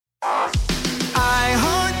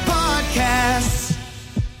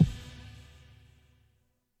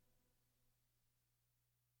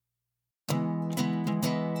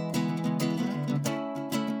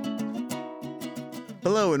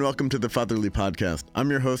Hello and welcome to the Fatherly Podcast.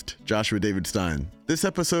 I'm your host, Joshua David Stein. This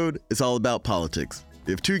episode is all about politics.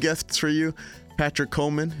 We have two guests for you. Patrick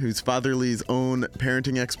Coleman, who's Fatherly's own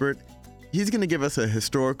parenting expert. He's going to give us a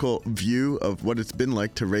historical view of what it's been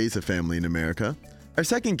like to raise a family in America. Our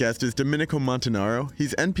second guest is Domenico Montanaro.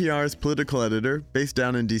 He's NPR's political editor based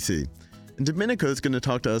down in D.C. And Domenico is going to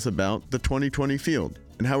talk to us about the 2020 field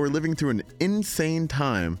and how we're living through an insane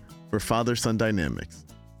time for father-son dynamics.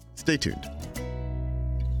 Stay tuned.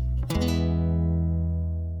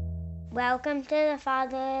 Welcome to the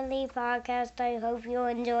Fatherly Podcast. I hope you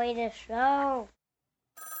enjoy the show.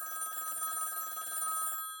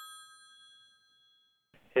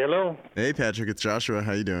 Hello. Hey, Patrick, it's Joshua.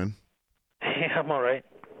 How you doing? Hey, I'm all right.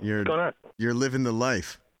 What's going on? You're living the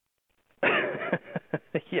life.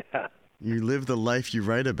 Yeah. You live the life you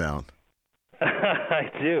write about.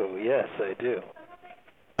 I do. Yes, I do.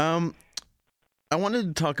 I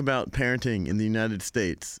wanted to talk about parenting in the United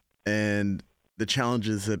States and the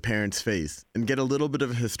challenges that parents face and get a little bit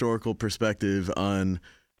of a historical perspective on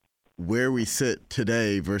where we sit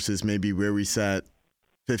today versus maybe where we sat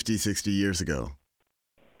 50, 60 years ago.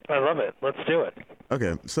 I love it. Let's do it.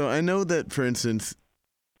 Okay. So I know that, for instance,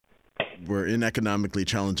 we're in economically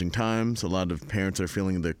challenging times. A lot of parents are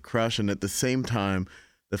feeling the crush, and at the same time,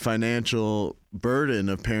 the financial burden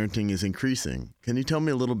of parenting is increasing. Can you tell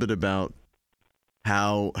me a little bit about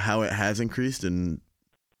how it has increased and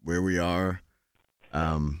where we are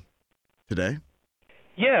today?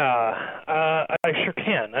 Yeah, I sure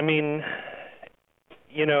can. I mean,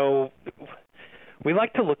 you know, we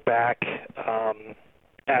like to look back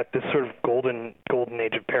at this sort of golden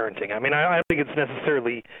age of parenting. I mean, I don't think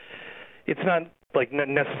it's not like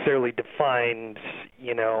necessarily defined,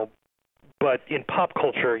 you know, but in pop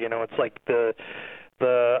culture, you know, it's like the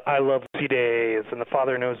I Love Lucy days and the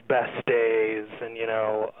Father Knows Best days and, you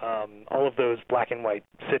know, all of those black and white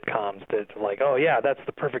sitcoms that are like, oh, yeah, that's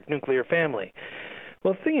the perfect nuclear family.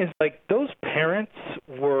 Well, the thing is, like, those parents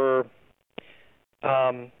were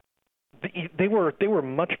they were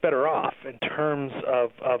much better off in terms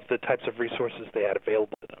of the types of resources they had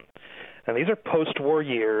available to them. And these are post-war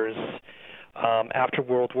years, after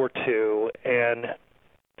World War II, and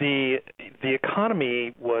the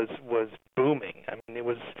economy was booming. I mean, it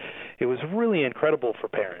was really incredible for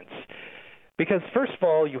parents because, first of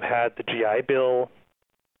all, you had the GI Bill.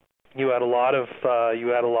 You had a lot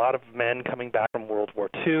of men coming back from World War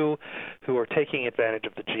II who were taking advantage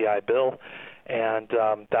of the GI Bill, and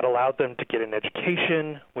that allowed them to get an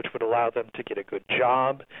education, which would allow them to get a good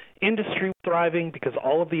job. Industry was thriving because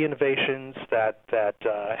all of the innovations that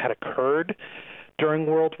had occurred during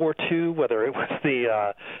World War II, whether it was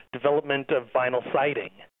the development of vinyl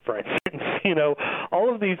siding, for instance, you know,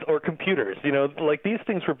 all of these, or computers, you know, like these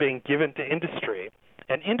things were being given to industry,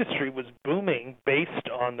 and industry was booming based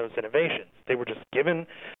on those innovations. They were just given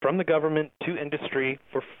from the government to industry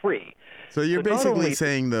for free. So you're basically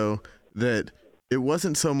saying, though, that it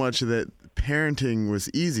wasn't so much that parenting was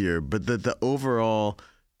easier, but that the overall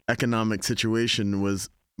economic situation was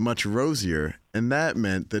much rosier, and that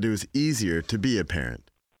meant that it was easier to be a parent.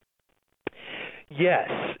 Yes,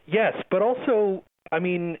 but also, I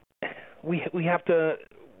mean, we have to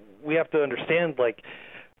understand like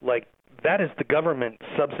that is the government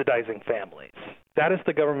subsidizing families. That is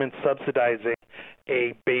the government subsidizing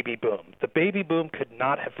a baby boom. The baby boom could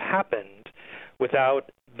not have happened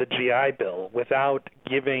without the GI Bill, without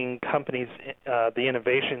giving companies the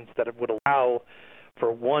innovations that would allow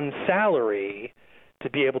for one salary to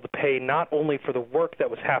be able to pay not only for the work that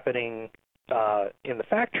was happening in the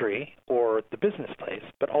factory or the business place,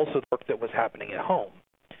 but also the work that was happening at home.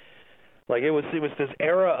 Like it was this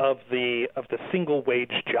era of the single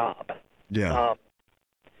wage job. Yeah.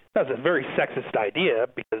 That was a very sexist idea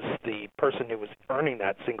because the person who was earning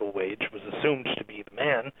that single wage was assumed to be the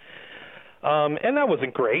man. And that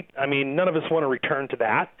wasn't great. I mean, none of us want to return to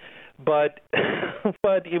that, but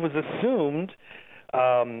it was assumed.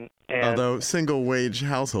 Although single wage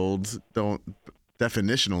households don't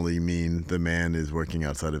definitionally mean the man is working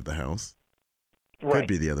outside of the house. Right. Could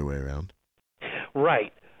be the other way around.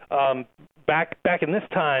 Right. Back in this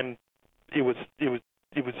time, it was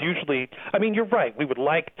usually. I mean, you're right. We would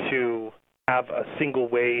like to have a single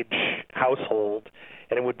wage household,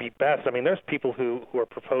 and it would be best. I mean, there's people who are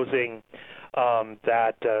proposing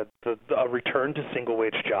that a return to single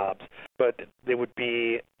wage jobs, but it would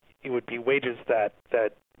be wages that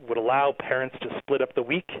would allow parents to split up the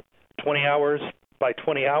week, 20 hours by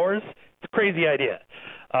 20 hours. It's a crazy idea.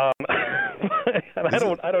 And I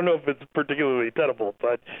don't know if it's particularly tenable,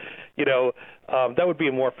 but you know, that would be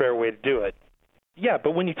a more fair way to do it. Yeah,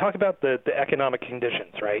 but when you talk about the economic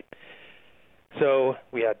conditions, right? So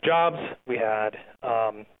we had jobs, we had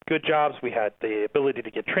good jobs, we had the ability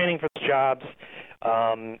to get training for those jobs,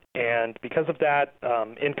 and because of that,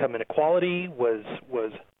 income inequality was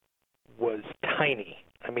tiny.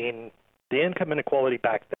 I mean, the income inequality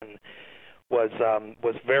back then was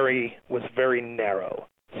very narrow.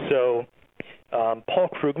 So Paul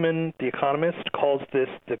Krugman, the economist, calls this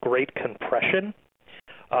the Great Compression,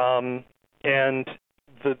 and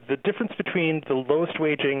the difference between the lowest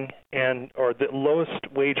wage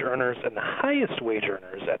earners and the highest wage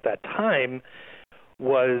earners at that time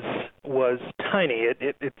was tiny.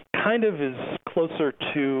 It kind of is closer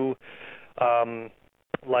to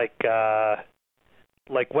like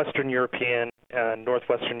Western European and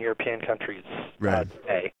Northwestern European countries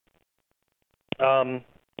today. And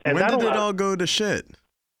when did it all go to shit?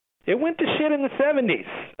 It went to shit in the 70s.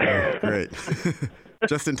 Oh, great.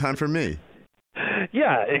 Just in time for me.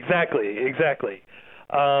 Yeah, exactly.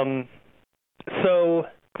 So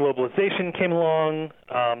globalization came along.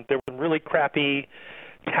 There were really crappy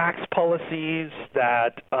tax policies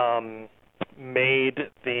that made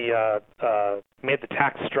the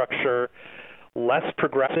tax structure less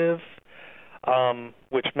progressive,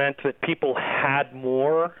 which meant that people had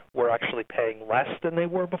more, were actually paying less than they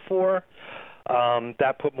were before.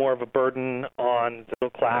 That put more of a burden on the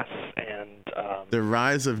middle class and the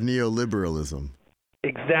rise of neoliberalism.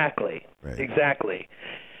 Exactly. Right. Exactly.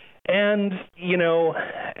 And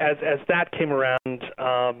as that came around,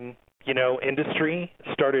 industry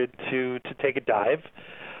started to take a dive,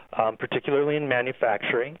 particularly in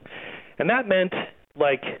manufacturing, and that meant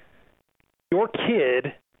like your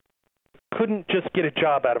kid couldn't just get a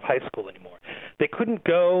job out of high school anymore. They couldn't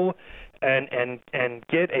go and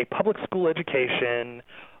get a public school education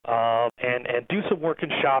and do some work in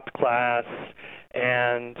shop class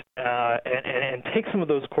and take some of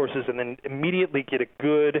those courses and then immediately get a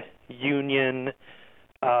good union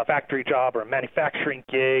factory job or a manufacturing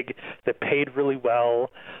gig that paid really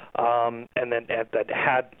well and that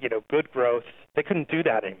had good growth. They couldn't do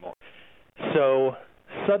that anymore. So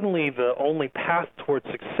suddenly the only path towards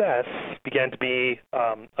success began to be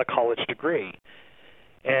a college degree.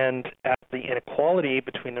 And as the inequality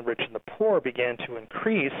between the rich and the poor began to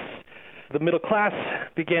increase, the middle class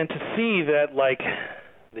began to see that, like,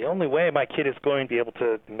 the only way my kid is going to be able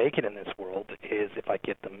to make it in this world is if I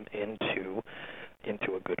get them into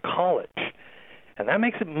a good college. And that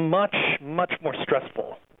makes it much, much more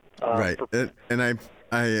stressful. Right. And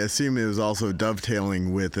I assume it was also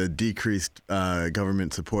dovetailing with a decreased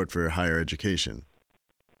government support for higher education.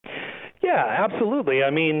 Yeah, absolutely.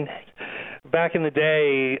 I mean, back in the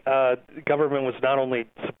day, government was not only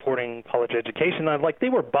supporting college education, like they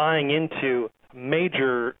were buying into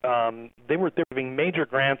major, they were giving major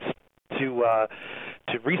grants to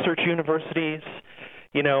research universities.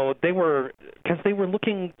 Because they were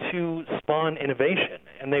looking to spawn innovation,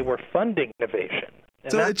 and they were funding innovation.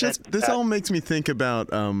 And so this all makes me think about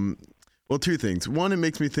two things. One, it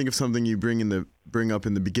makes me think of something you bring up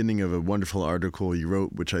in the beginning of a wonderful article you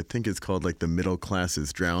wrote, which I think is called like "The Middle Class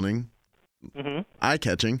is Drowning." Mm-hmm.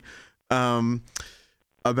 Eye-catching.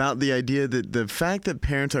 About the idea that the fact that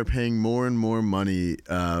parents are paying more and more money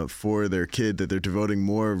for their kid, that they're devoting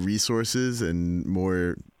more resources and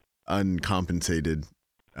more uncompensated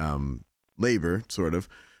labor, sort of,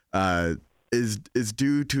 is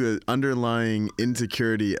due to an underlying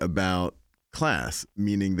insecurity about class,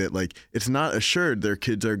 meaning that like it's not assured their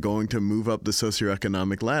kids are going to move up the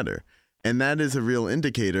socioeconomic ladder. And that is a real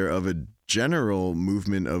indicator of a general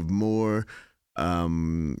movement of more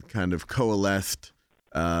kind of coalesced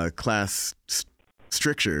class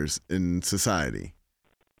strictures in society.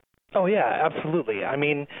 Oh, yeah, absolutely. I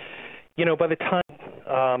mean, by the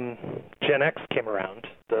time Gen X came around,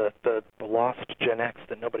 the lost Gen X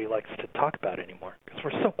that nobody likes to talk about anymore because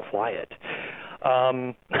we're so quiet.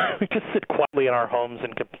 We just sit quietly in our homes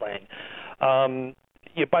and complain.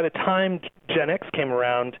 By the time Gen X came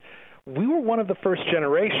around, we were one of the first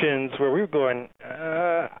generations where we were going,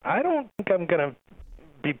 I don't think I'm going to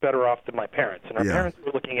be better off than my parents. And our parents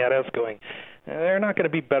were looking at us going, they're not going to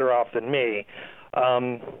be better off than me.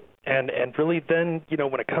 And really then,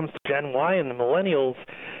 when it comes to Gen Y and the millennials,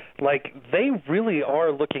 like they really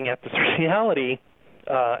are looking at this reality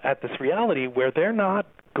where they're not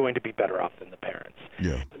going to be better off than the parents.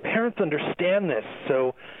 Yeah. The parents understand this,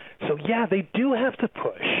 so yeah, they do have to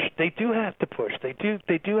push. They do have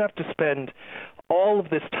to spend all of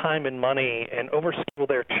this time and money and overschool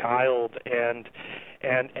their child and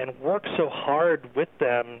work so hard with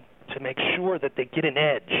them to make sure that they get an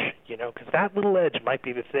edge, because that little edge might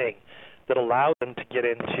be the thing that allows them to get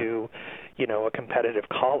into, a competitive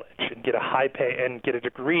college and get a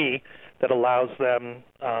degree that allows them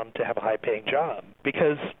to have a high-paying job.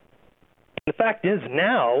 Because the fact is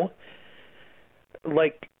now,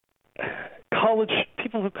 like, college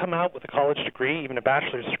people who come out with a college degree, even a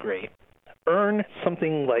bachelor's degree, earn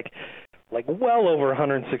something like well over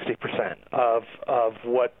 160% of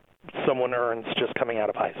what someone earns just coming out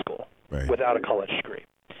of high school without a college degree.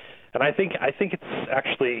 And I think it's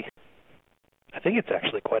actually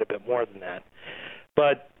quite a bit more than that.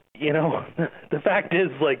 But the fact is,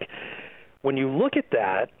 like, when you look at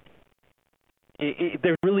that,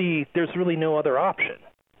 there's really no other option.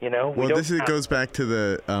 Well, it goes back to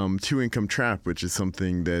the two-income trap, which is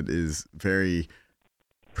something that is very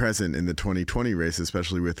present in the 2020 race,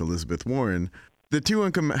 especially with Elizabeth Warren. The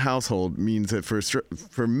two-income household means that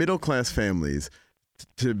for middle-class families,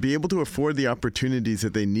 to be able to afford the opportunities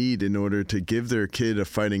that they need in order to give their kid a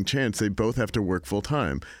fighting chance, they both have to work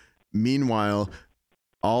full-time. Meanwhile,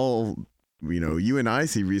 you and I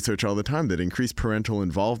see research all the time that increased parental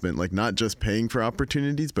involvement, like not just paying for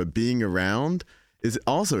opportunities, but being around, is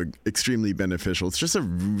also extremely beneficial. It's just a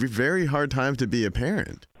very hard time to be a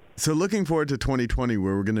parent. So looking forward to 2020,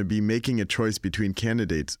 where we're going to be making a choice between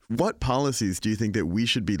candidates, what policies do you think that we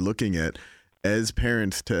should be looking at as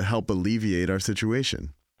parents to help alleviate our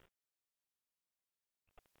situation?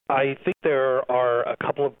 I think there are a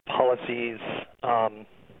couple of policies that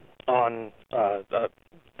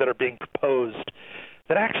are being proposed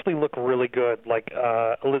that actually look really good, like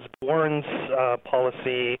Elizabeth Warren's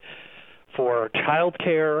policy for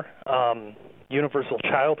childcare. Universal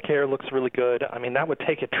child care looks really good. I mean, that would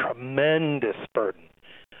take a tremendous burden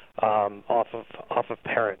off of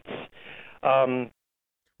parents.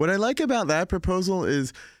 What I like about that proposal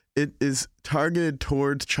is it is targeted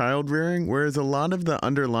towards child rearing, whereas a lot of the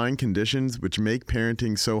underlying conditions which make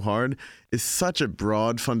parenting so hard is such a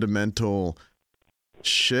broad fundamental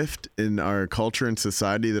shift in our culture and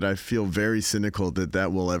society that I feel very cynical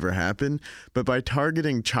that will ever happen. But by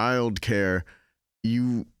targeting child care,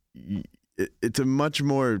 it's a much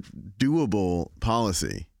more doable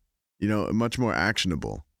policy, much more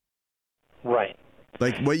actionable. Right.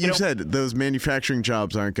 Like what you said, those manufacturing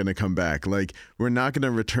jobs aren't going to come back. Like, we're not going to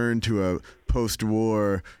return to a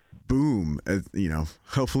post-war boom.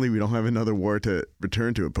 Hopefully we don't have another war to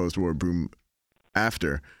return to a post-war boom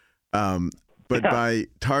after. But by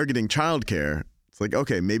targeting childcare, it's like,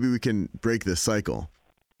 okay, maybe we can break this cycle.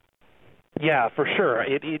 Yeah, for sure.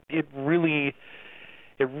 It really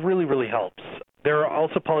helps. There are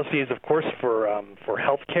also policies, of course, for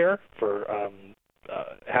health care, for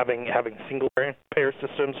having single-payer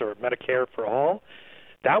systems or Medicare for all.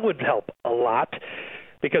 That would help a lot,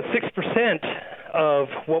 because 6% of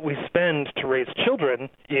what we spend to raise children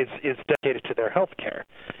is dedicated to their health care.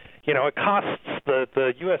 It costs,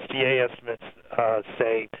 the USDA estimates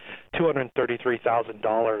say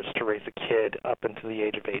 $233,000 to raise a kid up until the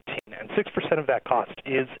age of 18, and 6% of that cost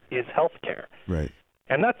is health care. Right.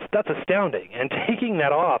 And that's astounding. And taking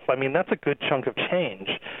that off, I mean, that's a good chunk of change.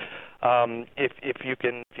 If you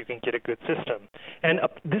can get a good system. And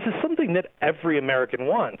this is something that every American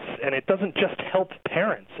wants, and it doesn't just help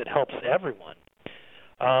parents; it helps everyone.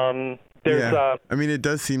 It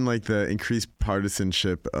does seem like the increased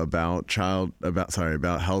partisanship about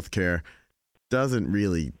healthcare doesn't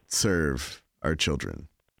really serve our children.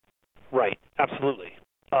 Right. Absolutely.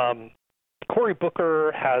 Cory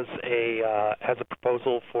Booker has a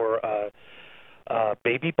proposal for a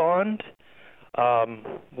baby bond,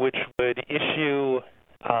 which would issue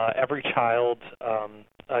every child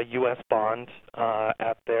a U.S. bond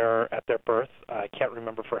at their birth. I can't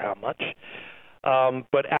remember for how much.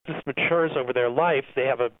 But as this matures over their life, they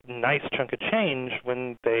have a nice chunk of change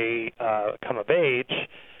when they come of age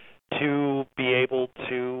to be able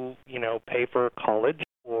to, pay for college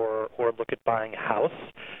or look at buying a house.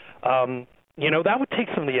 That would take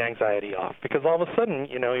some of the anxiety off, because all of a sudden,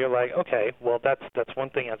 you're like, okay, well, that's one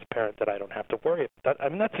thing as a parent that I don't have to worry about. I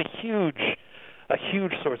mean, that's a huge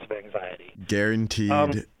source of anxiety.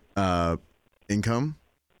 Guaranteed income?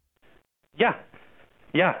 Yeah,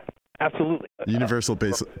 absolutely. Universal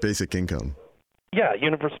basic income. Yeah,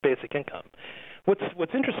 universal basic income.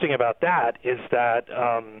 What's interesting about that is that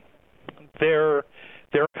there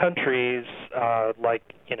are countries like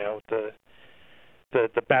the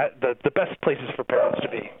best places for parents to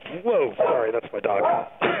be. Whoa, sorry, that's my dog.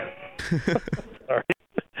 Sorry.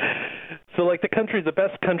 So, like, the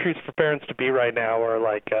best countries for parents to be right now are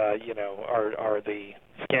like, are the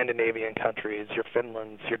Scandinavian countries, your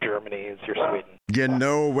Finlands, your Germanys, your Sweden. Your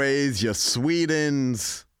Norways, your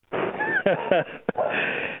Swedens.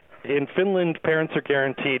 In Finland, parents are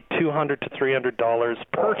guaranteed $200 to $300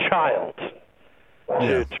 per child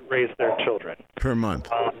to raise their children. Per month.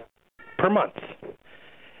 Per month.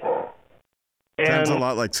 Sounds a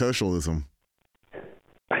lot like socialism.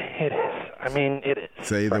 It is. I mean, it is.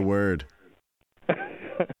 Say the word.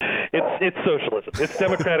 It's socialism. It's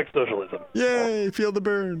democratic socialism. Yay! Feel the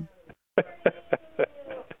burn.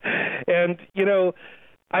 And,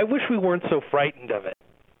 I wish we weren't so frightened of it.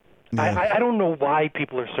 Yeah. I don't know why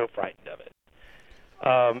people are so frightened of it.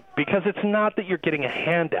 Because it's not that you're getting a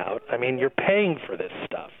handout. I mean, you're paying for this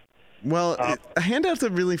stuff. Well, a handout's a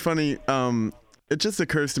really funny... it just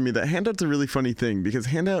occurs to me that handout's a really funny thing because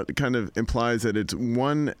handout kind of implies that it's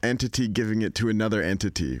one entity giving it to another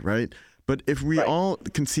entity, right? But if we all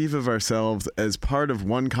conceive of ourselves as part of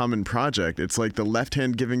one common project, it's like the left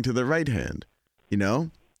hand giving to the right hand,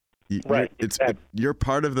 Right. You're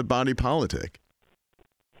part of the body politic.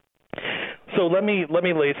 So let me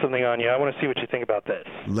lay something on you. I want to see what you think about this.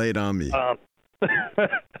 Lay it on me.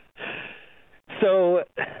 So...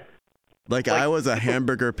 Like I was a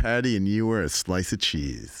hamburger patty and you were a slice of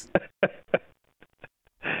cheese.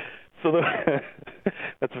 So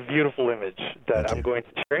that's a beautiful image that I'm going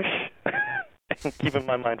to cherish and keep in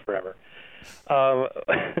my mind forever.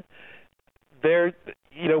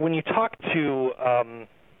 When you talk to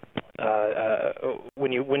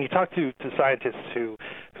when you talk to scientists who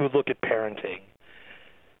look at parenting,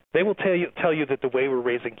 they will tell you that the way we're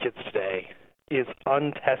raising kids today is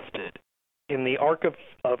untested in the arc of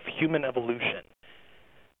human evolution.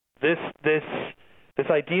 This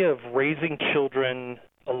idea of raising children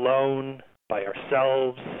alone by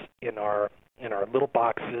ourselves in our little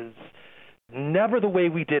boxes, never the way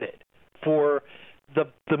we did it for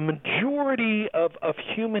the majority of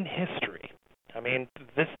human history. I mean,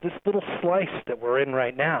 this little slice that we're in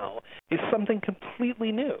right now is something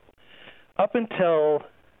completely new. Up until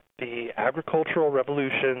the agricultural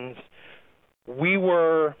revolutions, we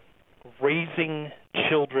were raising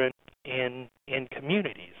children in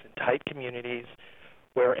communities, in tight communities,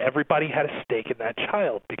 where everybody had a stake in that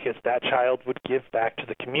child because that child would give back to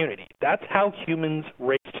the community. That's how humans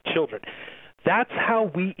raised children. That's how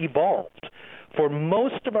we evolved for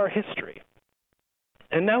most of our history.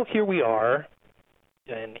 And now here we are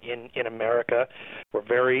in America. We're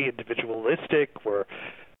very individualistic.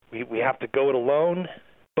 We have to go it alone.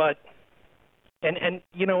 But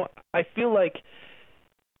I feel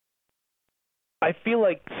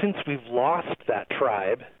like since we've lost that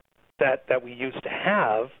tribe that we used to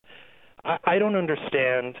have, I don't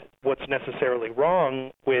understand what's necessarily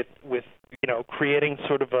wrong with creating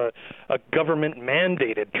sort of a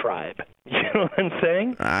government-mandated tribe. You know what I'm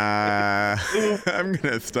saying? I'm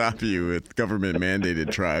going to stop you with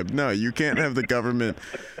government-mandated tribe. No, you can't have the government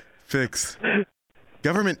fix.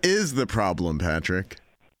 Government is the problem, Patrick.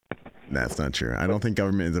 That's not true. I don't think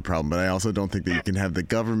government is a problem, but I also don't think that you can have the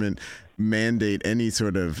government mandate any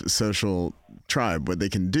sort of social tribe. What they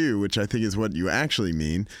can do, which I think is what you actually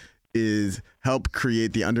mean, is help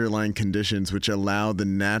create the underlying conditions which allow the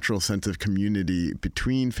natural sense of community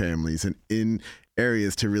between families and in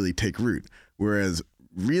areas to really take root. Whereas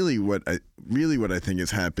really what I think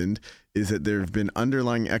has happened is that there have been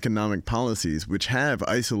underlying economic policies which have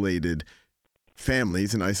isolated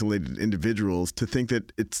families and isolated individuals to think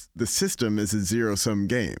that the system is a zero-sum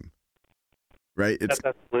game, right? That's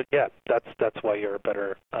why you're a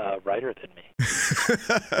better writer than me.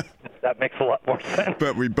 That makes a lot more sense.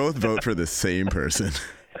 But we both vote for the same person.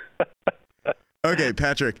 Okay,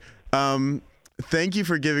 Patrick. Thank you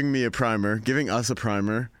for giving us a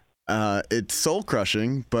primer. It's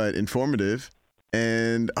soul-crushing, but informative,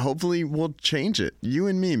 and hopefully we'll change it. You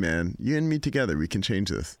and me, man. You and me together, we can change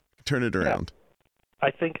this. Turn it around. Yeah. I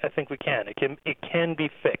think we can. It can be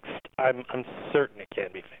fixed. I'm certain it can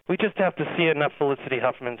be fixed. We just have to see enough Felicity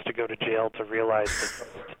Huffmans to go to jail to realize that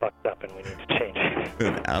something's fucked up and we need to change it.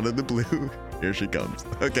 And out of the blue, here she comes.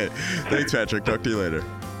 Okay. Thanks, Patrick. Talk to you later.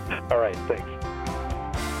 All right. Thanks.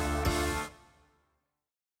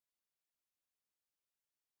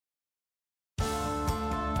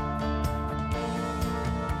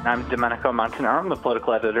 I'm Domenico Montanaro. I'm the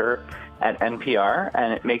political editor at NPR,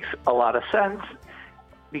 and it makes a lot of sense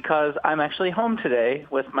because I'm actually home today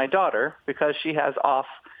with my daughter because she has off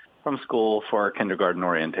from school for kindergarten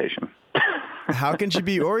orientation. How can she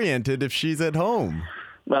be oriented if she's at home?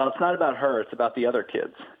 Well, it's not about her. It's about the other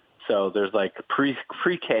kids. So there's like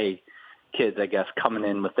pre-K kids, I guess, coming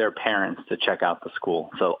in with their parents to check out the school.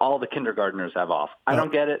 So all the kindergartners have off. I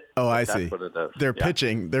don't get it. Oh, I that's see. What it is. They're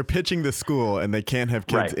pitching the school, and they can't have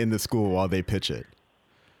kids in the school while they pitch it.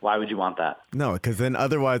 Why would you want that? No, because then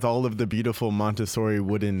otherwise all of the beautiful Montessori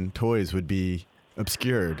wooden toys would be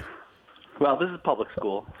obscured. Well, this is public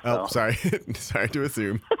school. So. Oh, sorry. Sorry to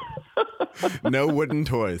assume. No wooden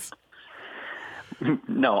toys.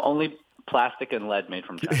 No, only plastic and lead made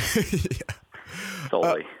from China. Yeah.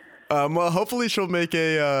 Solely. Well, hopefully she'll make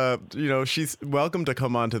she's welcome to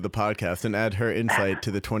come onto the podcast and add her insight to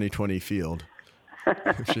the 2020 field.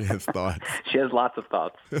 If she has thoughts. She has lots of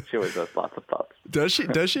thoughts. She always has lots of thoughts. Does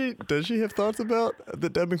she have thoughts about the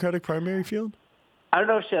Democratic primary field? I don't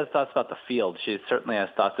know if she has thoughts about the field. She certainly has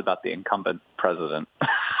thoughts about the incumbent president.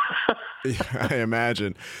 Yeah, I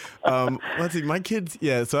imagine. Let's see, my kids,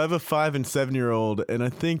 so I have a 5 and 7-year-old, and I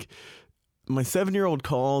think my 7-year-old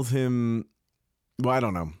calls him, well, I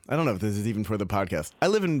don't know if this is even for the podcast. I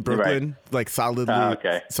live in Brooklyn, like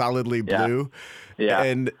solidly blue. Yeah.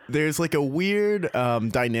 And there's like a weird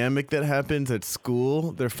dynamic that happens at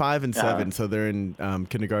school. They're 5 and 7, so they're in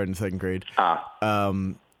kindergarten, 2nd grade.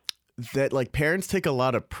 That like parents take a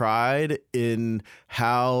lot of pride in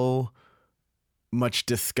how much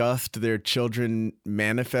disgust their children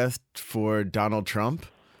manifest for Donald Trump.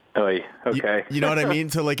 Oh, okay. You know what I mean?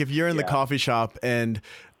 So like if you're in the coffee shop and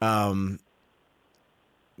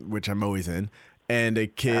which I'm always in, and a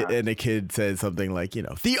kid says something like,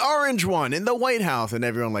 the orange one in the White House, and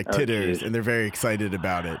everyone like titters and they're very excited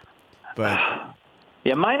about it. But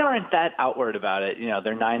yeah, mine aren't that outward about it.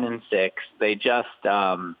 They're 9 and 6. They just,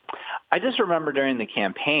 I just remember during the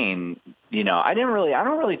campaign, I don't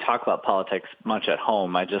really talk about politics much at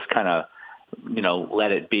home. I just kind of,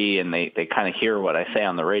 let it be, and they kind of hear what I say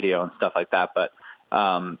on the radio and stuff like that. But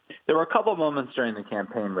there were a couple moments during the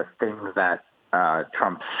campaign with things that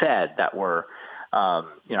Trump said that were, I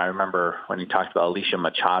remember when he talked about Alicia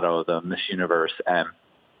Machado, the Miss Universe, and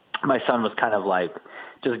my son was kind of like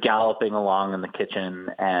just galloping along in the kitchen,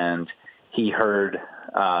 and he heard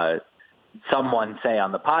someone say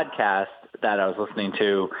on the podcast that I was listening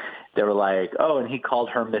to, they were like, oh, and he called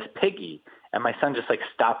her Miss Piggy. And my son just like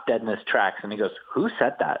stopped dead in his tracks, and he goes, who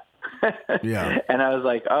said that? Yeah. And I was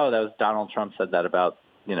like, oh, that was Donald Trump said that about,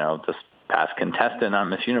 this past contestant on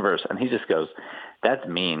Miss Universe. And he just goes, that's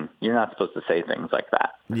mean. You're not supposed to say things like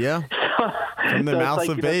that. Yeah. From the mouths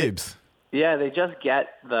of babes. They just get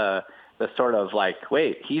the sort of like,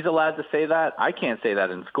 wait, he's allowed to say that? I can't say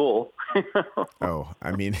that in school. Oh,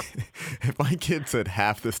 I mean, if my kid said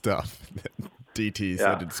half the stuff that DT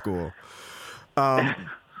said in school.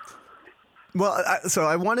 Well, so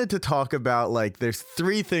I wanted to talk about, like, there's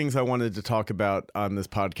 3 things I wanted to talk about on this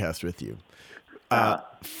podcast with you.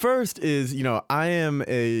 First is, I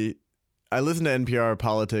listen to NPR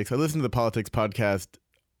Politics. I listen to the Politics podcast,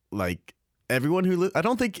 like, everyone who I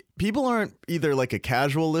don't think people aren't either like a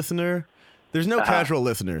casual listener. There's no casual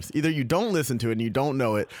listeners. Either you don't listen to it and you don't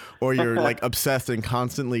know it, or you're like obsessed and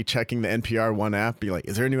constantly checking the NPR One app. Be like,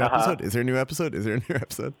 is there a new episode? Is there a new episode? Is there a new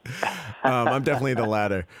episode? I'm definitely the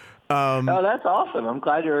latter. Oh, that's awesome. I'm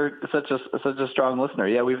glad you're such a strong listener.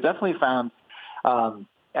 Yeah, we've definitely found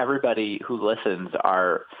everybody who listens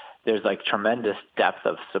there's like tremendous depth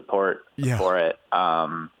of support for it.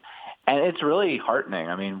 And it's really heartening.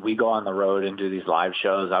 I mean, we go on the road and do these live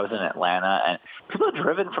shows. I was in Atlanta, and people are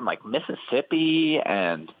driven from like Mississippi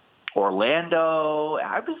and Orlando.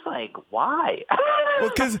 I was like, why? Well,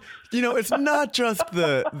 because, it's not just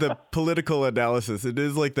the political analysis. It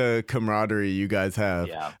is like the camaraderie you guys have.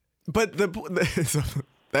 Yeah. But so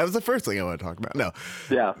that was the first thing I want to talk about. No.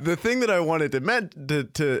 Yeah. The thing that I wanted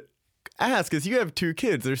to ask is, you have 2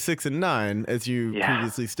 kids. They're 6 and 9, as you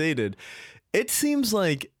previously stated. It seems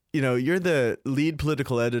like, you're the lead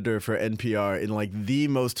political editor for NPR in like the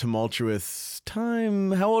most tumultuous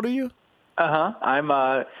time. How old are you?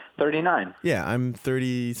 I'm 39. Yeah, I'm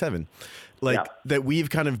 37. That we've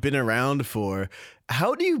kind of been around for.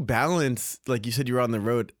 How do you balance, like you said, you were on the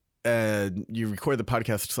road and you record the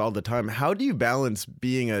podcasts all the time. How do you balance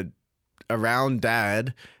being around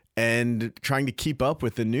dad and trying to keep up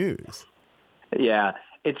with the news? Yeah,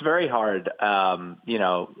 it's very hard.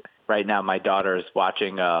 Right now my daughter is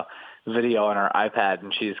watching a video on her iPad,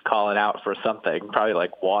 and she's calling out for something, probably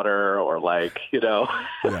like water or like, Yeah.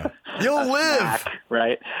 You'll live. Snack,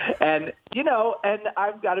 right. And, and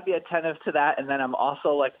I've got to be attentive to that. And then I'm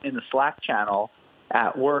also like in the Slack channel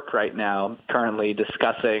at work right now, currently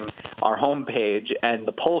discussing our homepage and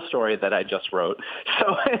the poll story that I just wrote.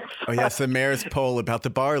 So it's the mayor's poll about the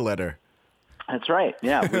Barr letter. That's right.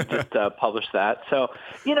 Yeah, we just published that. So,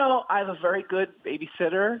 I have a very good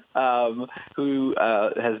babysitter who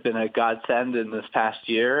has been a godsend in this past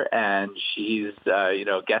year, and she's,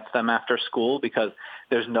 gets them after school, because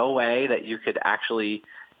there's no way that you could actually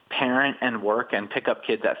parent and work and pick up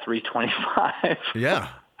kids at 3:25. Yeah.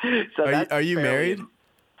 So are you married?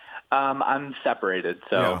 I'm separated,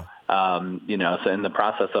 so so in the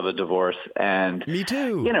process of a divorce, and me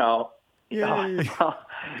too. Yay.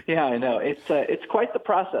 Yeah, I know. It's quite the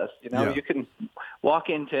process. You can walk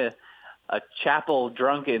into a chapel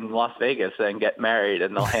drunk in Las Vegas and get married,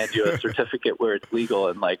 and they'll hand you a certificate where it's legal,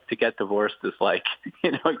 and to get divorced is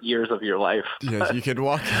years of your life. Yes, you can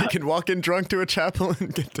walk in drunk to a chapel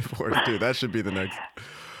and get divorced too. That should be the next.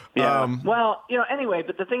 Yeah. Anyway,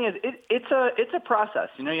 but the thing is, it's a process.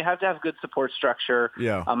 You have to have good support structure.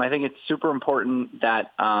 Yeah. I think it's super important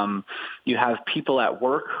that you have people at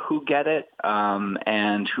work who get it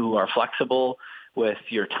and who are flexible with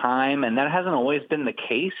your time, and that hasn't always been the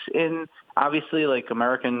case in obviously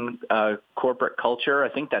American corporate culture. I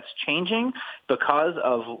think that's changing because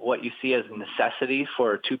of what you see as a necessity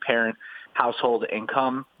for a two-parent household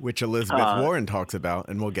income, which Elizabeth Warren talks about,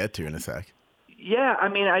 and we'll get to in a sec. Yeah,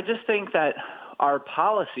 I just think that our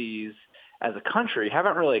policies as a country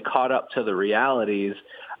haven't really caught up to the realities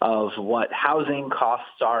of what housing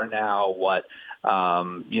costs are now, what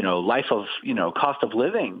cost of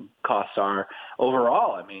living costs are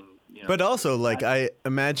overall. But also, I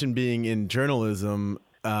imagine being in journalism,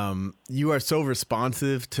 you are so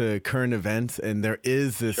responsive to current events, and there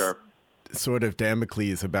is this sort of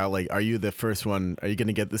Damocles about are you the first one? Are you going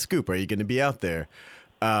to get the scoop? Are you going to be out there?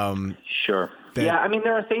 Sure. Yeah,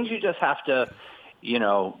 there are things you just have to,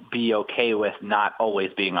 be okay with not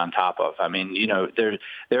always being on top of.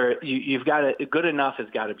 You've got to, good enough has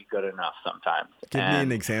got to be good enough sometimes. Give me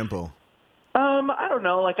an example. I don't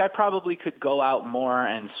know. I probably could go out more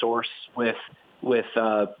and source with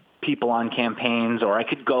people on campaigns, or I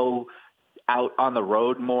could go out on the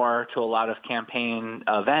road more to a lot of campaign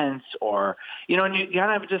events, or, and you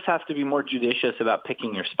kind of just have to be more judicious about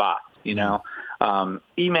picking your spots, email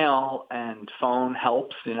and phone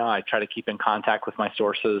helps. I try to keep in contact with my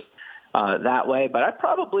sources that way. But I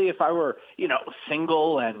probably, if I were,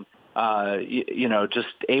 single and, just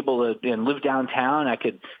able to and live downtown, I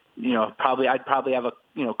could, I'd probably have a,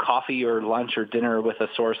 coffee or lunch or dinner with a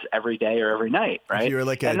source every day or every night. Right. You're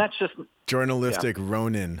and that's just journalistic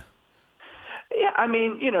Ronin. Yeah.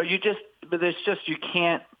 But it's just, you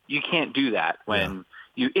can't do that when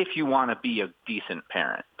if you want to be a decent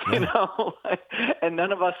parent, and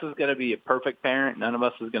none of us is going to be a perfect parent. None of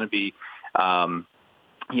us is going to be,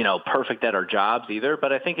 perfect at our jobs either.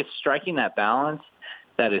 But I think it's striking that balance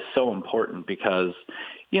that is so important because,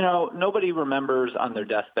 nobody remembers on their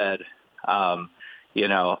deathbed,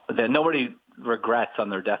 that nobody regrets on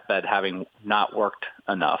their deathbed having not worked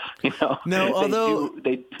enough. No, although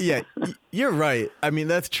you're right.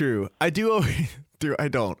 That's true. I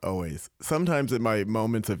don't always. Sometimes in my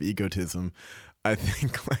moments of egotism, I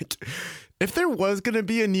think if there was going to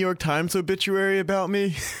be a New York Times obituary about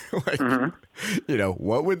me,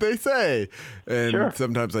 what would they say? And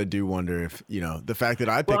sometimes I do wonder if, the fact that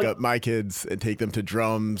I pick up my kids and take them to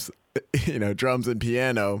drums, drums and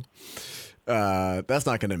piano, that's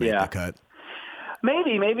not going to make the cut.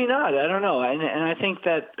 Maybe, maybe not. I don't know. And I think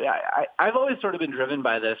that I've always sort of been driven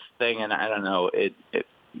by this thing, and I don't know,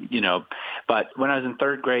 but when I was in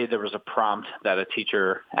third grade, there was a prompt that a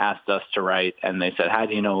teacher asked us to write, and they said, how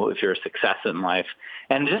do you know if you're a success in life?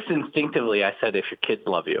 And just instinctively, I said, if your kids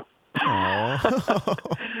love you.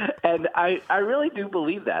 And I really do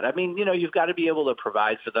believe that. You've got to be able to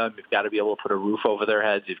provide for them. You've got to be able to put a roof over their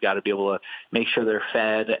heads. You've got to be able to make sure they're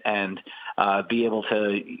fed and be able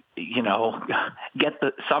to, get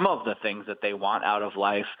some of the things that they want out of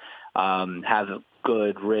life, have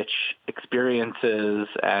good, rich experiences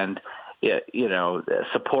and,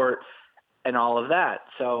 support and all of that.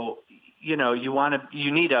 So, you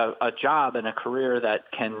need a job and a career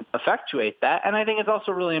that can effectuate that. And I think it's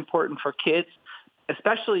also really important for kids,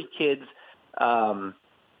 especially kids, it's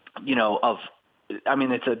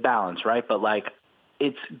a balance, right? But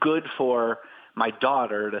it's good for my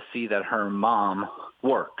daughter to see that her mom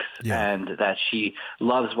works and that she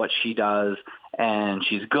loves what she does and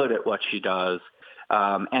she's good at what she does.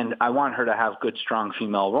 And I want her to have good, strong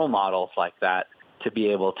female role models like that to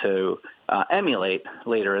be able to emulate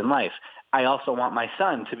later in life. I also want my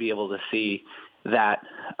son to be able to see that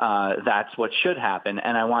that's what should happen,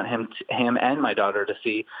 and I want him and my daughter to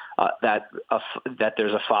see that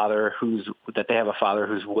there's a father that they have a father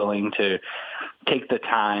who's willing to take the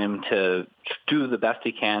time to do the best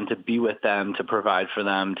he can to be with them, to provide for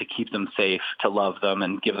them, to keep them safe, to love them,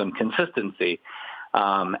 and give them consistency.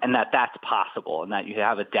 And that's possible, and that you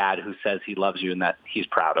have a dad who says he loves you and that he's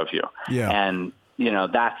proud of you. Yeah. And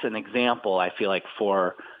that's an example, I feel like,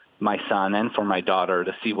 for my son and for my daughter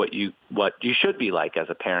to see what you should be like as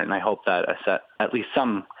a parent. And I hope that I set at least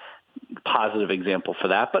some positive example for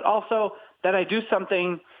that, but also that I do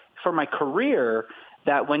something for my career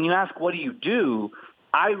that when you ask what do,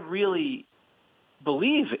 I really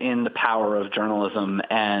believe in the power of journalism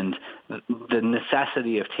and the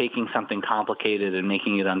necessity of taking something complicated and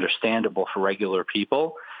making it understandable for regular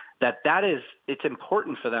people. It's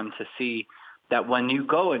important for them to see that when you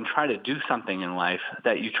go and try to do something in life,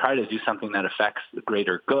 that you try to do something that affects the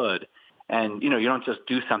greater good. And, you don't just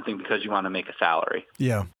do something because you want to make a salary.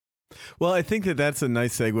 Yeah. Well, I think that's a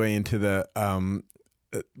nice segue into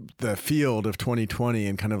the field of 2020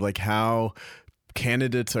 and kind of like how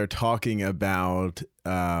candidates are talking about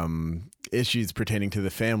issues pertaining to the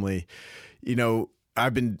family.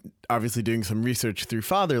 I've been obviously doing some research through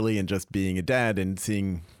Fatherly and just being a dad and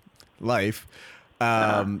seeing life.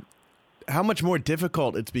 How much more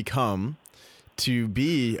difficult it's become to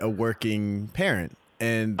be a working parent,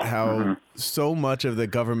 and how so much of the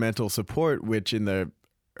governmental support, which in the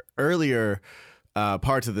earlier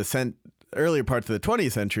parts of the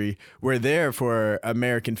 20th century were there for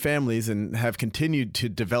American families and have continued to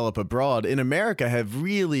develop abroad, in America have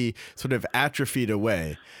really sort of atrophied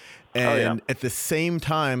away. And at the same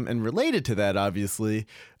time, and related to that, obviously,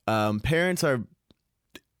 parents are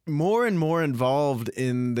more and more involved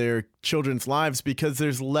in their children's lives because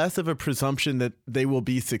there's less of a presumption that they will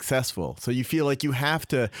be successful. So you feel like you have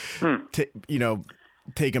to,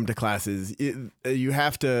 take them to classes. You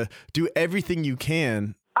have to do everything you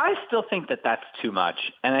can. I still think that that's too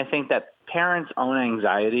much. And I think that parents' own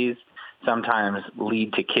anxieties sometimes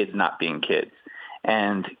lead to kids not being kids.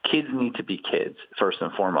 And kids need to be kids, first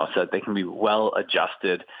and foremost, so that they can be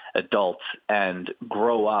well-adjusted adults and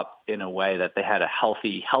grow up in a way that they had a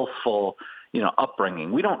healthy, healthful,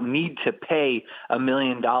 upbringing. We don't need to pay $1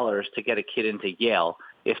 million to get a kid into Yale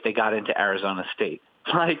if they got into Arizona State.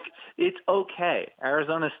 It's okay.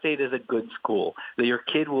 Arizona State is a good school. Your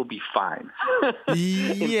kid will be fine.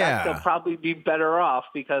 In fact, they'll probably be better off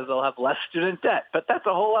because they'll have less student debt. But that's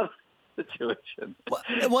a whole other situation.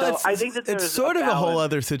 Well, so I think that it's sort of a whole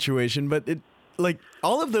other situation, but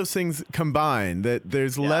all of those things combine, that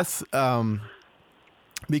there's less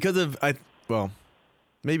because of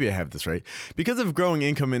maybe I have this right, because of growing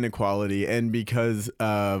income inequality and because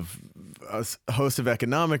of a host of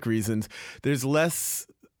economic reasons, there's less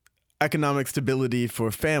economic stability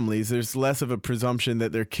for families. There's less of a presumption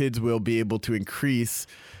that their kids will be able to increase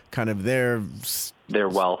kind of their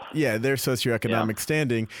wealth. Yeah, their socioeconomic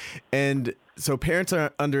standing. And so parents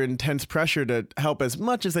are under intense pressure to help as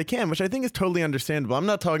much as they can, which I think is totally understandable. I'm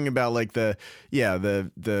not talking about like the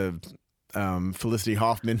Felicity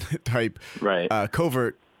Huffman type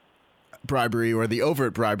covert bribery or the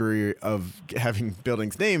overt bribery of having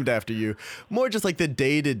buildings named after you. More just like the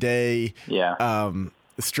day-to-day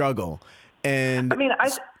struggle. And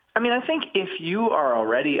I think if you are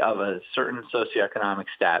already of a certain socioeconomic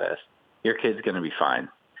status, your kid's going to be fine.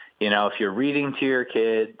 If you're reading to your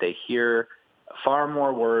kid, they hear far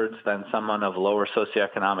more words than someone of lower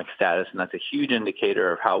socioeconomic status, and that's a huge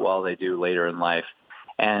indicator of how well they do later in life.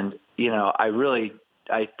 And,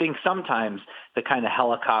 I think sometimes the kind of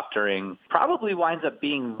helicoptering probably winds up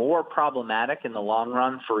being more problematic in the long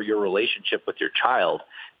run for your relationship with your child.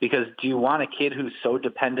 Because do you want a kid who's so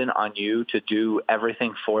dependent on you to do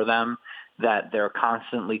everything for them that they're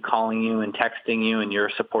constantly calling you and texting you and you're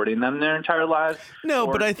supporting them their entire lives? No,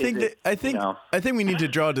 or but I think we need to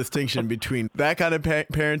draw a distinction between that kind of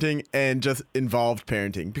parenting and just involved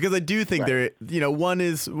parenting, because I do think one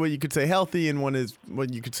is what you could say healthy and one is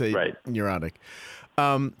what you could say neurotic.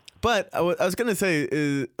 But I was going to say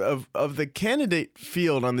is of the candidate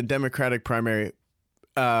field on the Democratic primary,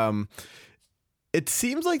 it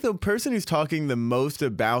seems like the person who's talking the most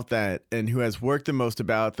about that and who has worked the most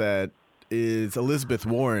about that is Elizabeth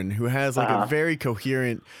Warren, who has a very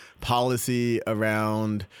coherent policy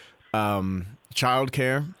around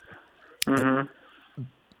childcare. Mm-hmm.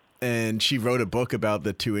 And she wrote a book about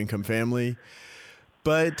the two-income family.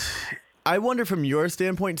 But I wonder, from your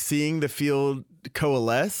standpoint, seeing the field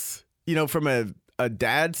coalesce, from a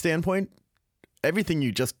dad standpoint, everything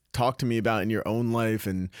you just talked to me about in your own life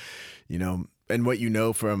and, and what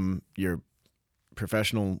from your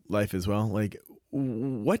professional life as well,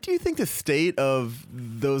 what do you think the state of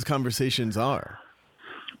those conversations are?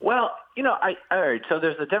 Well, all right, so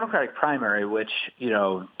there's the Democratic primary, which,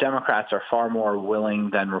 Democrats are far more willing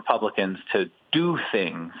than Republicans to do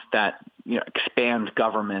things that, expand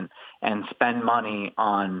government and spend money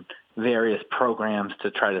on various programs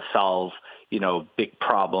to try to solve, big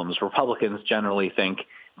problems. Republicans generally think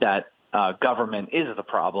that government is the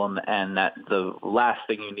problem and that the last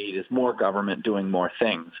thing you need is more government doing more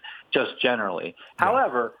things, just generally. Yeah.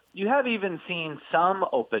 However, you have even seen some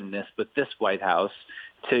openness with this White House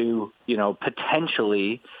to,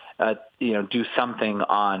 potentially do something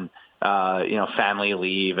on family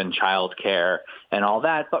leave and child care and all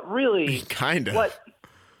that. But really, kind of.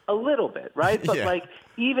 A little bit, right? But Yeah.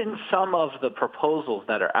 Even some of the proposals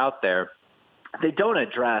that are out there, they don't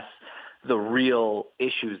address the real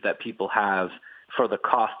issues that people have for the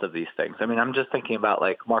cost of these things. I mean, I'm just thinking about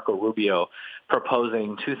Marco Rubio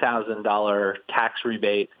proposing $2,000 tax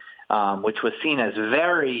rebate, which was seen as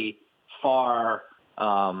very far,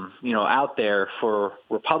 out there for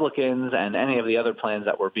Republicans and any of the other plans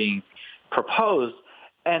that were being proposed.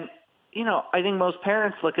 And, I think most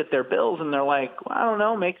parents look at their bills and they're like, well, I don't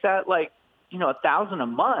know, make that $1,000 a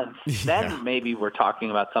month. Yeah. Then maybe we're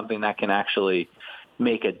talking about something that can actually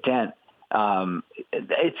make a dent.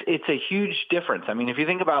 It's a huge difference. I mean, if you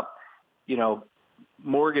think about,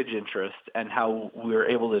 mortgage interest and how we're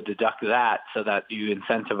able to deduct that so that you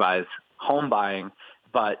incentivize home buying,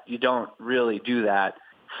 but you don't really do that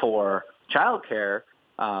for childcare.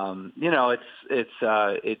 I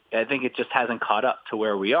think it just hasn't caught up to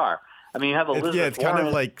where we are. I mean, you have Elizabeth it's Warren. kind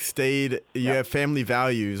of like you have family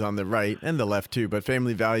values on the right and the left too, but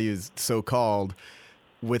family values so-called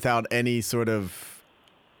without any sort of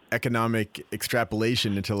economic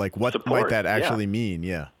extrapolation into what Support, might that actually mean.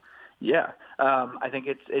 Yeah. Yeah. I think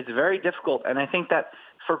it's very difficult. And I think that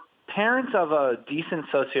for parents of a decent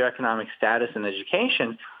socioeconomic status and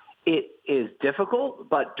education, it is difficult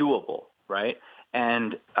but doable, right?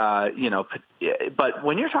 And, but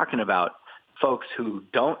when you're talking about folks who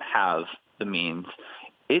don't have the means,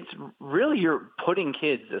 it's really you're putting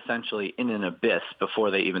kids essentially in an abyss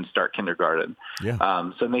before they even start kindergarten.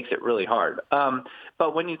 Yeah. So it makes it really hard.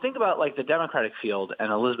 But when you think about the Democratic field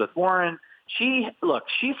and Elizabeth Warren, she's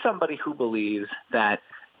somebody who believes that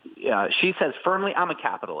she says firmly, I'm a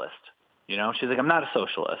capitalist. She's like, I'm not a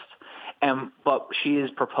socialist. But she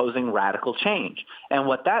is proposing radical change. And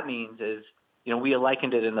what that means is, we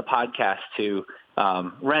likened it in the podcast to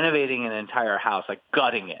renovating an entire house, like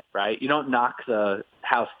gutting it, right? You don't knock the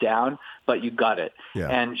house down, but you gut it. Yeah.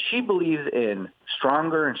 And she believes in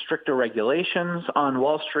stronger and stricter regulations on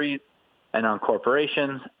Wall Street and on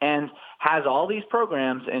corporations, and has all these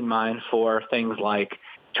programs in mind for things like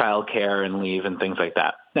child care and leave and things like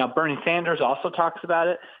that. Now, Bernie Sanders also talks about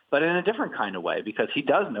it, but in a different kind of way, because he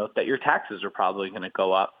does note that your taxes are probably going to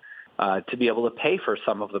go up to be able to pay for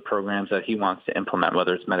some of the programs that he wants to implement,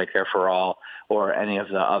 whether it's Medicare for All or any of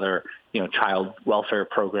the other, child welfare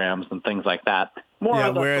programs and things like that.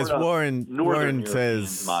 Whereas Warren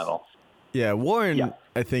says model. Yeah, Warren,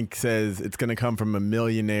 I think, says it's going to come from a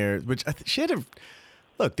millionaire, which she had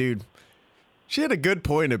she had a good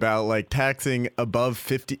point about taxing above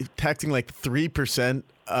 3%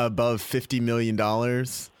 above $50 million.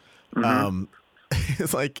 Mm-hmm.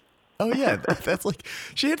 It's like, oh yeah, that's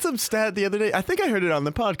she had some stat the other day. I think I heard it on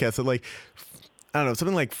the podcast. So I don't know,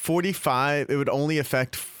 something like 45, it would only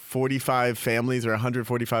affect 45 families or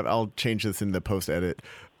 145. I'll change this in the post edit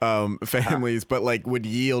families, but would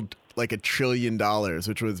yield $1 trillion,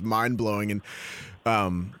 which was mind blowing and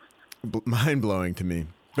mind blowing to me.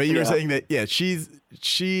 But you were saying that, she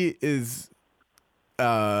is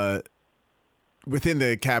within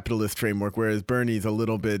the capitalist framework, whereas Bernie's a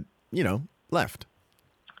little bit, left.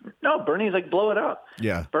 No, Bernie's blow it up.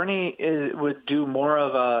 Yeah. Bernie would do more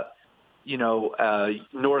of a,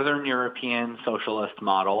 Northern European socialist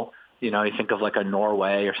model. You think of a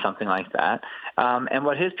Norway or something like that. And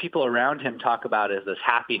what his people around him talk about is this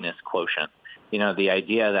happiness quotient. The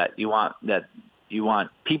idea that you want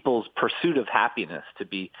people's pursuit of happiness to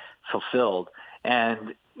be fulfilled.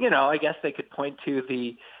 And, I guess they could point to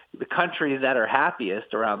the countries that are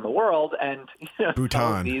happiest around the world, and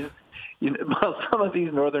Bhutan. Some of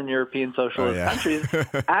these Northern European socialist countries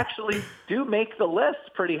actually do make the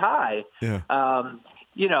list pretty high. Yeah.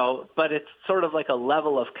 But it's sort of a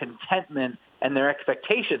level of contentment, and their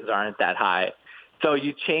expectations aren't that high. So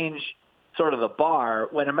you change sort of the bar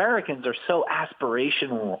when Americans are so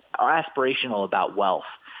aspirational about wealth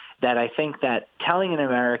that I think that telling an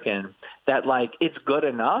American that it's good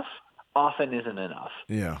enough often isn't enough.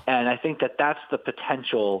 Yeah. And I think that that's the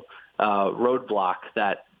potential roadblock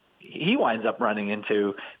that he winds up running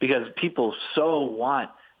into, because people so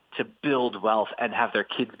want to build wealth and have their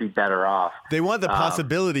kids be better off. They want the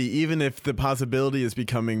possibility, even if the possibility is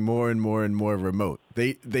becoming more and more and more remote.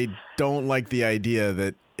 They don't like the idea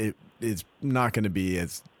that it is not going to be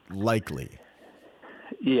as likely.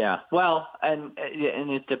 Yeah, well, and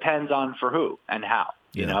it depends on for who and how,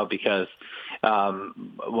 because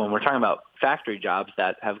when we're talking about factory jobs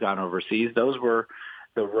that have gone overseas, those were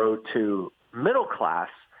the road to middle class,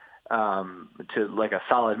 to a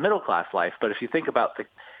solid middle class life. But if you think about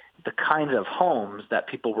the kinds of homes that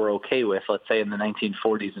people were okay with, let's say in the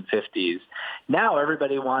 1940s and 50s. Now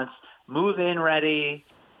everybody wants move-in ready,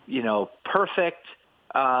 perfect,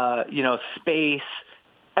 space.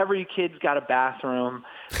 Every kid's got a bathroom.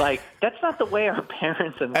 Like, that's not the way our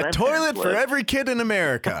parents and a toilet for every kid in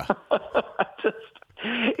America.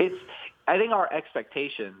 I think our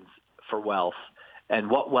expectations for wealth and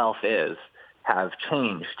what wealth is have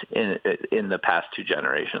changed in the past 2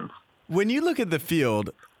 generations. When you look at the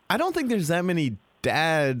field, I don't think there's that many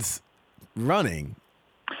dads running.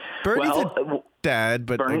 Bernie's a dad,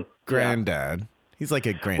 but a granddad. Yeah. He's like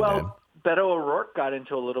a granddad. Well, Beto O'Rourke got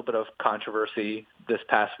into a little bit of controversy this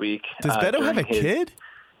past week. Does Beto have a kid?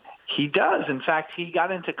 He does. In fact, he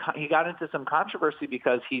got into some controversy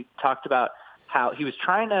because he talked about how he was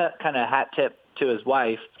trying to kind of hat tip to his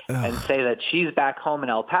wife and say that she's back home in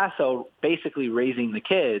El Paso basically raising the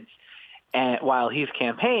kids and while he's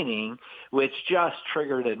campaigning, which just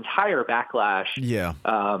triggered an entire backlash. Yeah.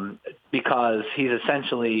 Because he's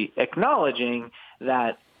essentially acknowledging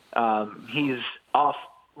that he's off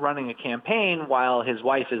running a campaign while his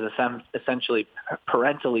wife is essentially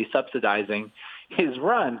parentally subsidizing his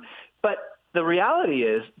run. But the reality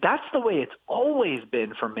is that's the way it's always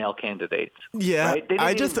been for male candidates. Yeah, right?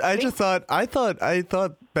 I thought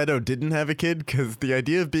Beto didn't have a kid because the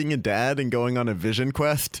idea of being a dad and going on a vision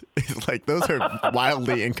quest is like, those are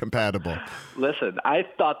wildly incompatible. Listen, I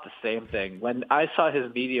thought the same thing. When I saw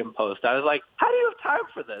his Medium post, I was like, how do you have time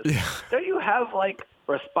for this? Yeah. Don't you have like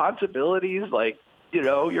responsibilities? Like,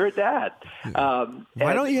 you're a dad.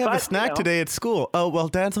 Why don't you have a snack today at school? Oh, well,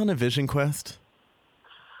 Dad's on a vision quest.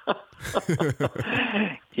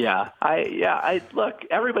 I look,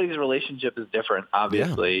 everybody's relationship is different,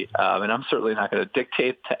 obviously. And I'm certainly not going to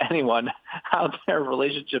dictate to anyone how their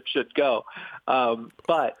relationship should go.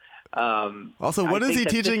 But also, what is he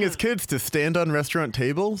teaching his kids to stand on restaurant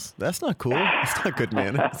tables? That's not cool. That's not good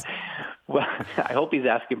manners. Well, I hope he's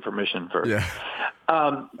asking permission first. Yeah.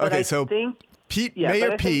 Okay, so think,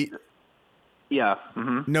 Mayor Pete. Yeah.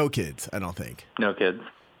 Mm-hmm. No kids, I don't think. No kids.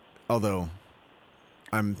 Although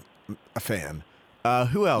I'm a fan.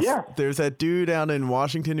 Who else? Yeah. There's that dude out in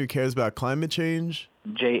Washington who cares about climate change.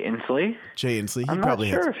 Jay Inslee. He I'm probably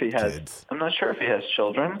not sure has if he has kids. I'm not sure if he has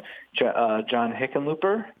children. John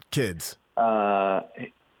Hickenlooper. Kids. I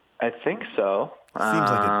think so. Seems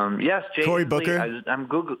like it. Yes, Jay Cory Inslee. Booker. I'm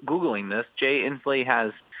Googling this. Jay Inslee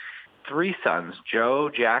has 3 sons, Joe,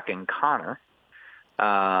 Jack, and Connor.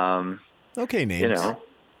 Okay names.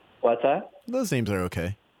 What's that? Those names are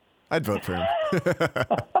okay. I'd vote for him.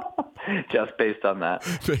 Just based on that.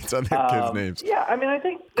 Based on their kids' names. Yeah, I mean, I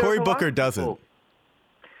think Cory Booker doesn't.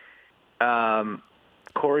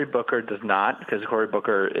 Cory Booker does not, because Cory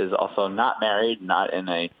Booker is also not married,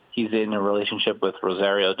 he's in a relationship with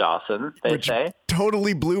Rosario Dawson, Which say.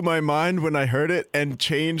 Totally blew my mind when I heard it and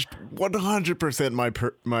changed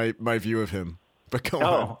 100% my view of him. But go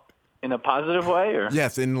on. In a positive way? Or?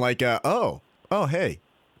 Yes, in like hey,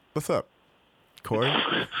 what's up, Cory?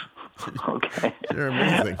 Okay. You're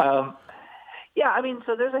amazing.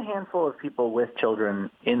 So there's a handful of people with children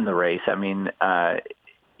in the race. I mean,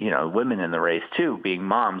 women in the race too, being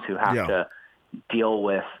moms who have to deal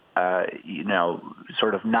with,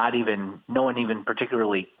 sort of no one even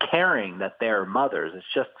particularly caring that they're mothers.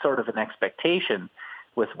 It's just sort of an expectation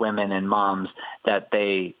with women and moms that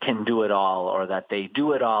they can do it all or that they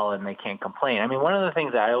do it all and they can't complain. I mean, one of the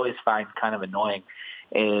things that I always find kind of annoying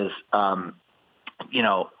is,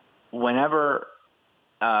 whenever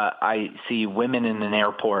I see women in an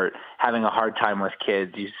airport having a hard time with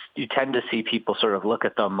kids, you tend to see people sort of look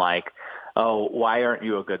at them like, oh, why aren't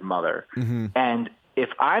you a good mother? Mm-hmm. And if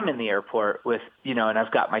I'm in the airport with, and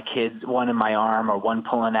I've got my kids, one in my arm or one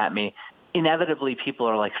pulling at me, inevitably people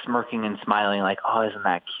are like smirking and smiling like, oh, isn't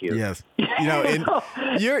that cute? Yes.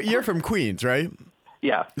 You're from Queens, right?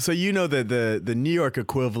 Yeah. So that the New York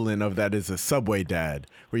equivalent of that is a subway dad,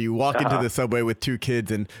 where you walk into the subway with 2 kids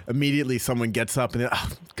and immediately someone gets up and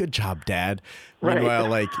good job, Dad. Right.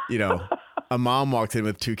 Meanwhile, a mom walks in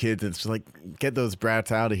with 2 kids and it's just like, get those brats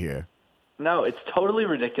out of here. No, it's totally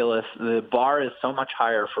ridiculous. The bar is so much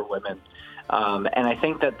higher for women. And I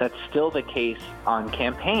think that that's still the case on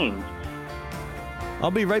campaigns. I'll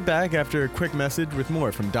be right back after a quick message with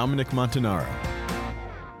more from Dominic Montanaro.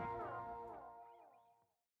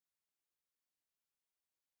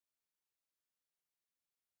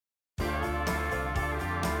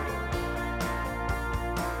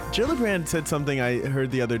 Gillibrand said something I heard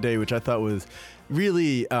the other day, which I thought was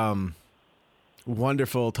really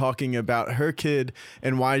wonderful, talking about her kid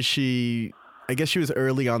and why I guess she was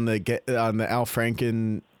early on the Al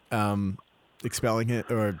Franken expelling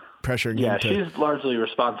it or pressuring him. Yeah, she's largely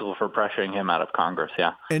responsible for pressuring him out of Congress,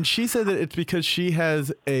 yeah. And she said that it's because she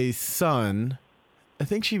has a son. I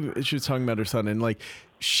think she was talking about her son, and like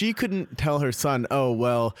she couldn't tell her son, oh,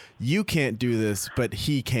 well, you can't do this, but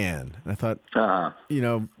he can. And I thought, that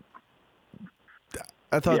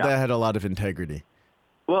had a lot of integrity.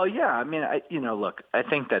 Well, yeah, I mean, look, I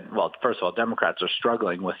think that, well, first of all, Democrats are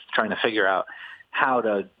struggling with trying to figure out how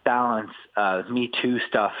to balance Me Too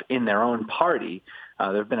stuff in their own party.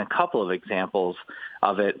 There have been a couple of examples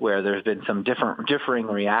of it where there's been some differing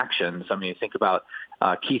reactions. I mean, you think about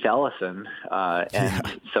Keith Ellison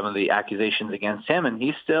and some of the accusations against him, and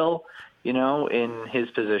he's still, in his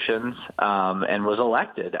positions and was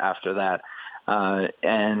elected after that.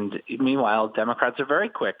 And meanwhile, Democrats are very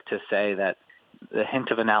quick to say that the hint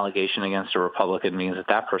of an allegation against a Republican means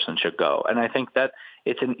that person should go. And I think that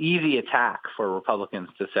it's an easy attack for Republicans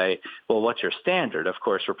to say, well, what's your standard? Of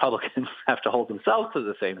course, Republicans have to hold themselves to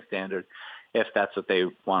the same standard if that's what they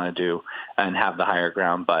want to do and have the higher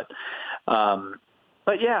ground. But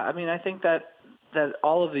yeah, I mean, I think that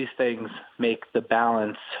all of these things make the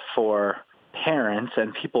balance for parents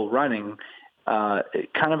and people running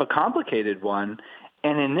kind of a complicated one.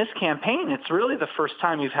 And in this campaign, it's really the first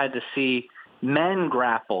time you've had to see men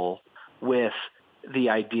grapple with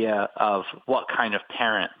the idea of what kind of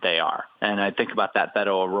parent they are. And I think about that Beto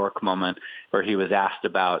O'Rourke moment where he was asked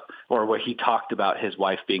about, or where he talked about his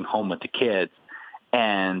wife being home with the kids.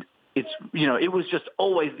 And it's, it was just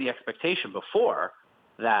always the expectation before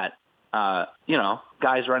that,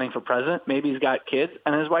 guys running for president, maybe he's got kids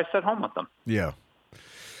and his wife's at home with them. Yeah.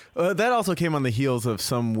 That also came on the heels of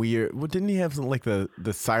some weird, didn't he have some, like the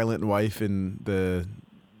silent wife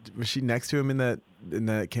was she next to him in that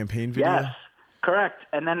campaign video? Yes, correct.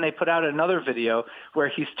 And then they put out another video where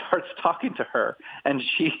he starts talking to her, and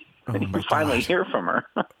you finally hear from her.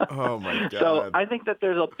 Oh my God! So I think that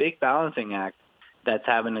there's a big balancing act that's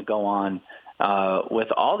having to go on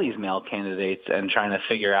with all these male candidates and trying to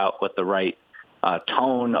figure out what the right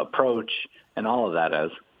tone, approach, and all of that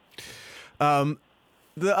is.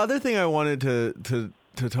 The other thing I wanted to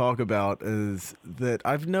talk about is that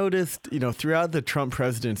I've noticed, throughout the Trump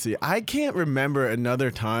presidency, I can't remember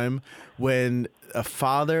another time when a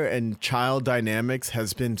father and child dynamics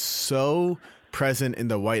has been so present in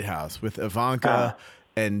the White House with Ivanka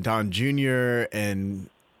and Don Jr. and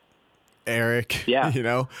Eric.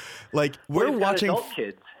 Yeah. Like we're watching adult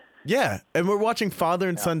kids. Yeah, and we're watching father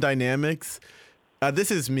and son dynamics.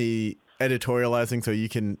 This is me editorializing, so you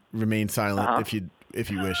can remain silent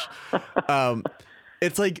if you wish.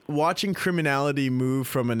 It's like watching criminality move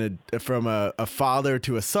from a father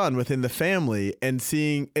to a son within the family, and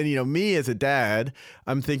seeing, and me as a dad,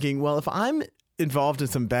 I'm thinking, well, if I'm involved in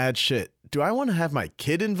some bad shit, do I want to have my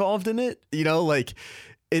kid involved in it? Like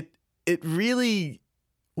it really,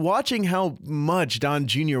 watching how much Don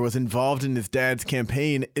Jr. was involved in his dad's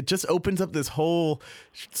campaign, it just opens up this whole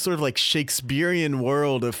sort of like Shakespearean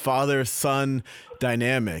world of father-son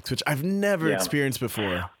dynamics, which I've never experienced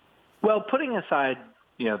before. Well, putting aside,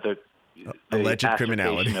 the alleged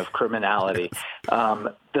criminality of criminality,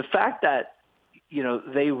 the fact that,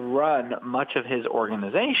 they run much of his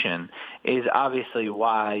organization is obviously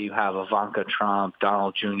why you have Ivanka Trump,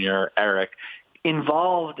 Donald Jr., Eric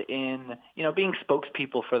involved in, being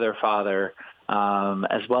spokespeople for their father,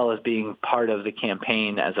 as well as being part of the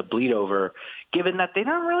campaign as a bleed over, given that they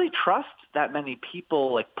don't really trust that many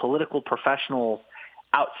people, like political professionals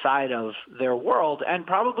outside of their world, and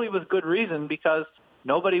probably with good reason, because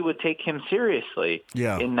nobody would take him seriously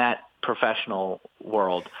in that professional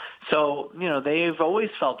world. So, they've always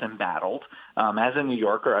felt embattled. As a New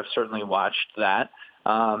Yorker, I've certainly watched that.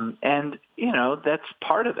 And, that's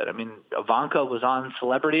part of it. I mean, Ivanka was on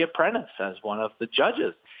Celebrity Apprentice as one of the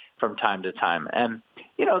judges from time to time. And,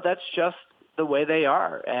 that's just the way they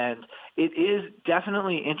are. And it is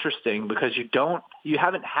definitely interesting because you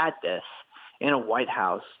haven't had this in a White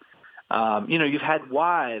House. You've had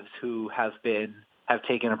wives who have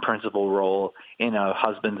taken a principal role in a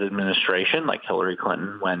husband's administration, like Hillary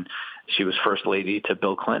Clinton when she was first lady to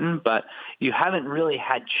Bill Clinton, but you haven't really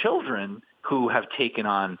had children who have taken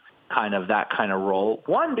on kind of that kind of role.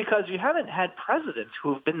 One, because you haven't had presidents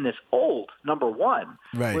who have been this old, number one,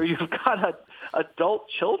 right, where you've got adult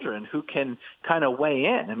children who can kind of weigh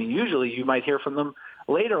in. I mean, usually you might hear from them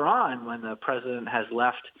later on when the president has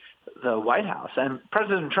left the White House. And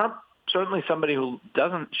President Trump, certainly somebody who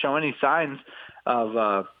doesn't show any signs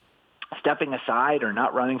of stepping aside or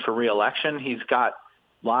not running for re-election. He's got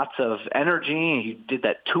lots of energy. He did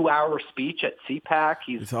that 2-hour speech at CPAC.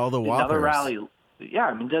 It's all the another whoppers. rally.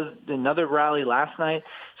 Yeah, does another rally last night.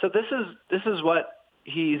 So this is what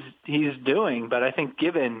he's doing. But I think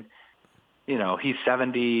given, he's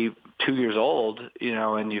 72 years old,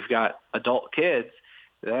 and you've got adult kids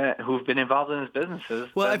who've been involved in his businesses.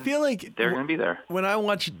 Well, I feel like they're going to be there. When I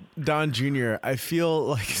watch Don Jr., I feel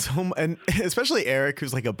like and especially Eric,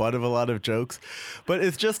 who's like a butt of a lot of jokes, but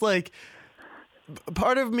it's just like,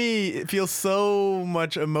 part of me feels so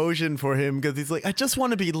much emotion for him because he's like, I just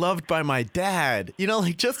want to be loved by my dad.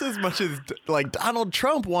 Like just as much as like Donald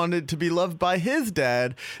Trump wanted to be loved by his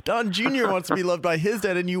dad, Don Jr. wants to be loved by his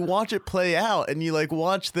dad. And you watch it play out and you like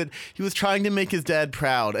watch that he was trying to make his dad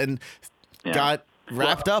proud and got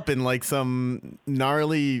wrapped up in like some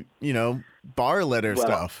gnarly, bar letter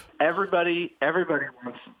stuff. Everybody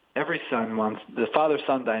wants, every son wants, the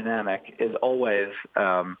father-son dynamic is always,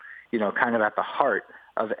 kind of at the heart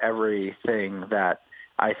of everything that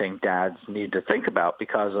I think dads need to think about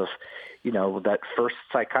because of, that first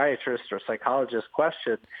psychiatrist or psychologist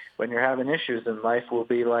question when you're having issues in life will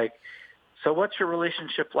be like, so what's your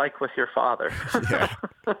relationship like with your father?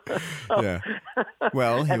 Yeah.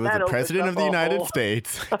 Well, he was the president of the United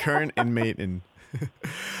States, current inmate.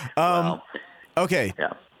 Okay.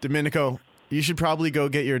 Yeah. Domenico, you should probably go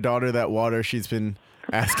get your daughter that water she's been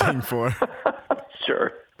asking for.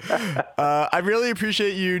 Sure. I really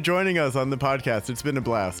appreciate you joining us on the podcast. It's been a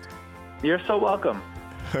blast. You're so welcome.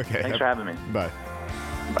 Okay. Thanks for having me. Bye.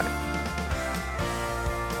 Bye.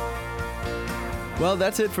 Well,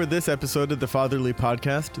 that's it for this episode of the Fatherly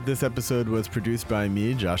Podcast. This episode was produced by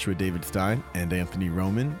me, Joshua David Stein, and Anthony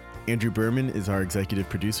Roman. Andrew Berman is our executive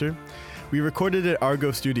producer. We recorded at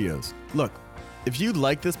Argo Studios. Look, if you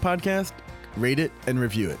like this podcast, rate it and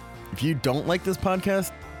review it. If you don't like this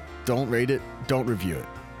podcast, don't rate it, don't review it.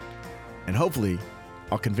 And hopefully,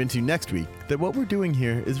 I'll convince you next week that what we're doing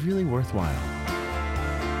here is really worthwhile.